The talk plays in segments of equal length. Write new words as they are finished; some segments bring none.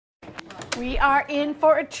We are in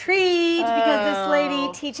for a treat because this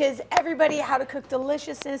lady teaches everybody how to cook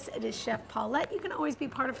deliciousness. It is Chef Paulette. You can always be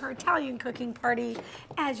part of her Italian cooking party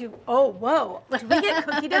as you. Oh, whoa! Do we get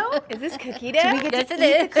cookie dough? Is this cookie dough? Do we get to eat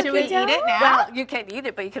the cookie Should we dough? eat it now? Well, you can eat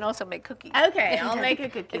it, but you can also make cookies. Okay, I'll make a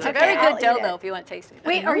cookie. It's a very good dough, though, if you want to taste it.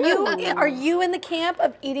 Wait, are you in the camp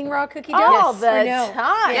of eating raw cookie dough? All the Or no?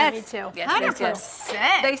 time. Yeah, Yes. me too. Yes, yes,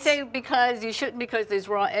 100%. They say because you shouldn't because there's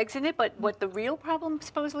raw eggs in it, but what the real problem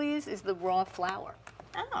supposedly is the raw flour.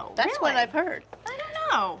 Oh, That's what I've heard. I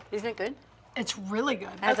don't know. Isn't it good? It's really good.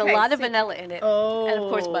 It has a Okay, lot of so- vanilla in it. Oh. And of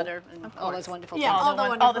course butter and all those wonderful Yeah,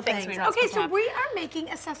 things. all the things we were not Okay, supposed to so have. we are making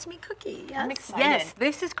a sesame cookie. Yes. I'm excited. Yes,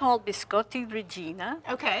 this is called Biscotti Regina.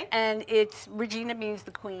 Okay. And it's, Regina means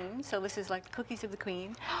the queen, so this is like the cookies of the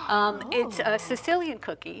queen. It's a Sicilian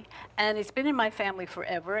cookie, and it's been in my family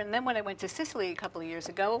forever. And then when I went to Sicily a couple of years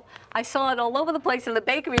ago, I saw it all over the place in the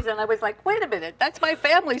bakeries, and I was like, wait a minute, that's my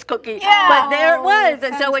family's cookie. Yeah. But there it was,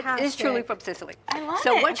 and so it is Fantastic. truly from Sicily. I love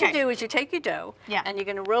so it. what you Okay. do is you take your dough, Yeah. and you're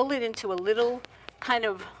going to roll it into a little kind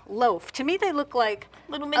of loaf. To me, they look like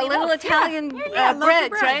Little a mini little loaf. Italian loaf of breads,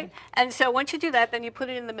 bread. right? And so once you do that, then you put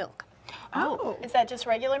it in the milk. Oh, is that just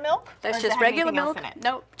regular milk? Or That's does it just have regular anything else milk. in it?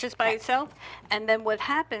 No, just by itself. And then what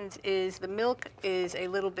happens is the milk is a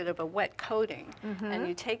little bit of a wet coating, and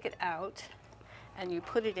you take it out and you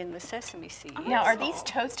put it in the sesame seeds. Now, are these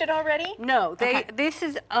toasted already? No, Okay. this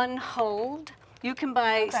is unhulled. You can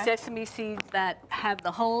buy sesame seeds that have the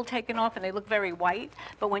hull taken off and they look very white,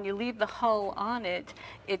 but when you leave the hull on it,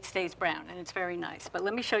 it stays brown and it's very nice. But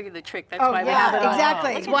let me show you the trick. That's why we have it on.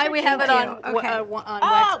 exactly. That's why we have it on, Okay. on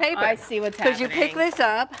wax paper. I see what's Because you pick happening. this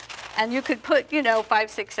up and you could put, 5,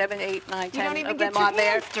 6, 7, 8, 9, 10 don't even of get them your on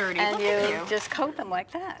there. hands dirty. And Look at you you. just coat them like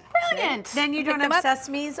that. Brilliant. Then you Pick don't them have up.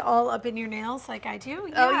 sesames all up in your nails like I do?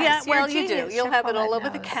 Oh yeah, Yes, you're a well you do. genius, You'll Chef have it all Paulette over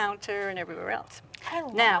the knows. counter and everywhere else. I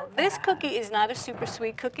love Now, this that. cookie is not a super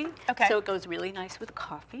sweet cookie, Okay. so it goes really nice with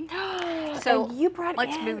coffee. So And you brought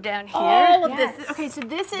let's in move down here. All of Yes. this. Okay, so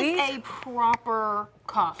this is These- a proper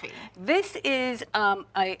coffee. This is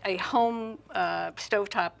a home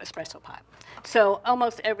stovetop espresso pot. So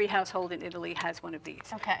almost every household in Italy has one of these.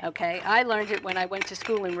 Okay. Okay. I learned it when I went to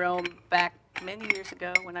school in Rome back many years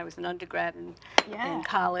ago when I was an undergrad in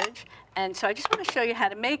college. And so I just want to show you how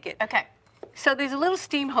to make it. Okay. So there's a little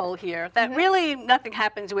steam hole here that really nothing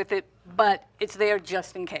happens with it, but it's there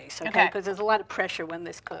just in case, okay? Because there's a lot of pressure when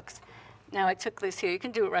this cooks. Now I took this here. You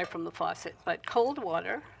can do it right from the faucet, but cold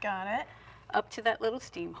water Got it. up to that little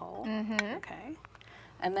steam hole, okay?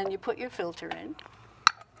 And then you put your filter in.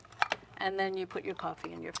 And then you put your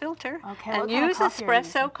coffee in your filter. Okay, And what kind of use coffee are you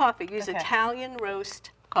using? espresso coffee. Use Okay. Italian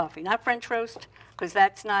roast coffee, not French roast, because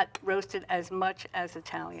that's not roasted as much as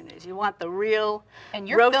Italian is. You want the real And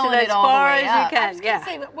you're roasted filling as it all the far way as up. you I can. was Yeah. gonna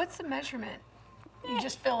say, but what's the measurement? You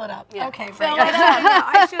just fill it up. Yeah. Okay, Fill right. it up.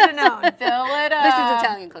 I should have known. Fill it up. This is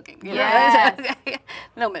Italian cooking. you know? Yes.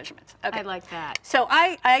 No measurements. Okay. I like that. So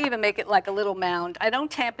I even make it like a little mound. I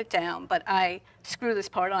don't tamp it down, but I screw this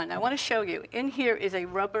part on. I want to show you. In here is a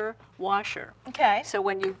rubber washer. Okay. So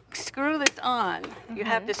when you screw this on, you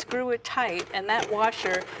have to screw it tight, and that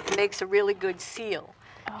washer makes a really good seal.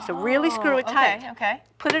 So really screw it tight. Okay.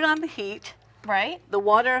 Put it on the heat. Right. The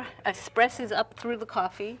water espresses up through the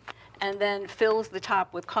coffee and then fills the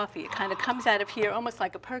top with coffee. It kind of comes out of here almost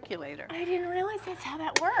like a percolator. I didn't realize that's how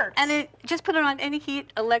that works. And it just put it on any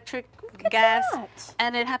heat, electric, gas, that.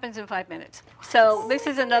 and it happens in 5 minutes. So this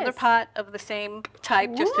is another pot of the same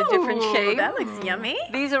type, just a different Ooh, shape. That looks yummy.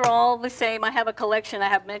 These are all the same. I have a collection. I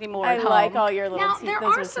have many more I at home. like all your little Now, teeth. there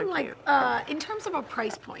Those are are so some, cute. in terms of a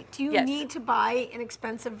price point, do you Yes. need to buy an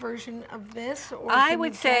expensive version of this? Or I can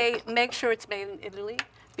would you say get- make sure it's made in Italy,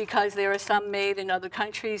 because there are some made in other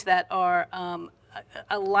countries that are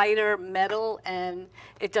a lighter metal and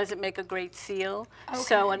it doesn't make a great seal.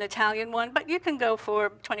 So an Italian one, but you can go for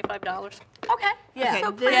 $25. Okay. Yeah.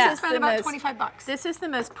 So this please is spend the about most- 25 bucks. This is the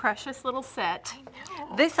most precious little set.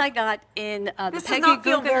 This I got in the This does Peggy not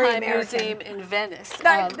feel very Guggenheim American. Museum in Venice.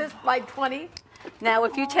 This by 20. Now,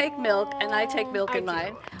 if you take milk, and I take milk in I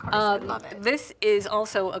do. mine, Of course, I love it. this is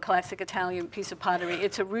also a classic Italian piece of pottery.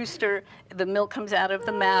 It's a rooster. The milk comes out of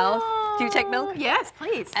the mouth. Do you take milk? Yes,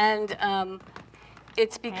 please. And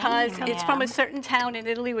it's because it's from a ma'am. certain town in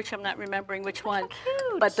Italy, which I'm not remembering which one.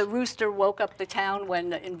 cute. But the rooster woke up the town when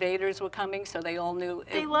the invaders were coming, so they all knew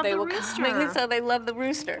They love the were rooster. coming, so they love the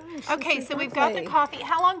rooster. Okay, so we've got the coffee.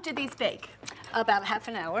 How long do these bake? About half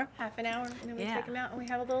an hour. Half an hour, and then we Yeah. take them out and we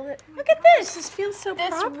have a little bit. Look at this. This feels so This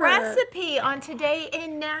proper. recipe on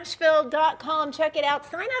todayinnashville.com. Check it out.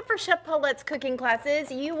 Sign up for Chef Paulette's cooking classes.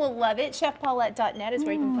 You will love it. ChefPaulette.net is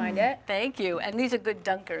where you can find it. Thank you. And these are good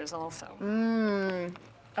dunkers also.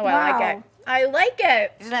 Oh, I like it. I like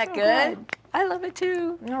it. Isn't that So good? good. I love it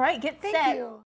too. All right, get Thank set. you.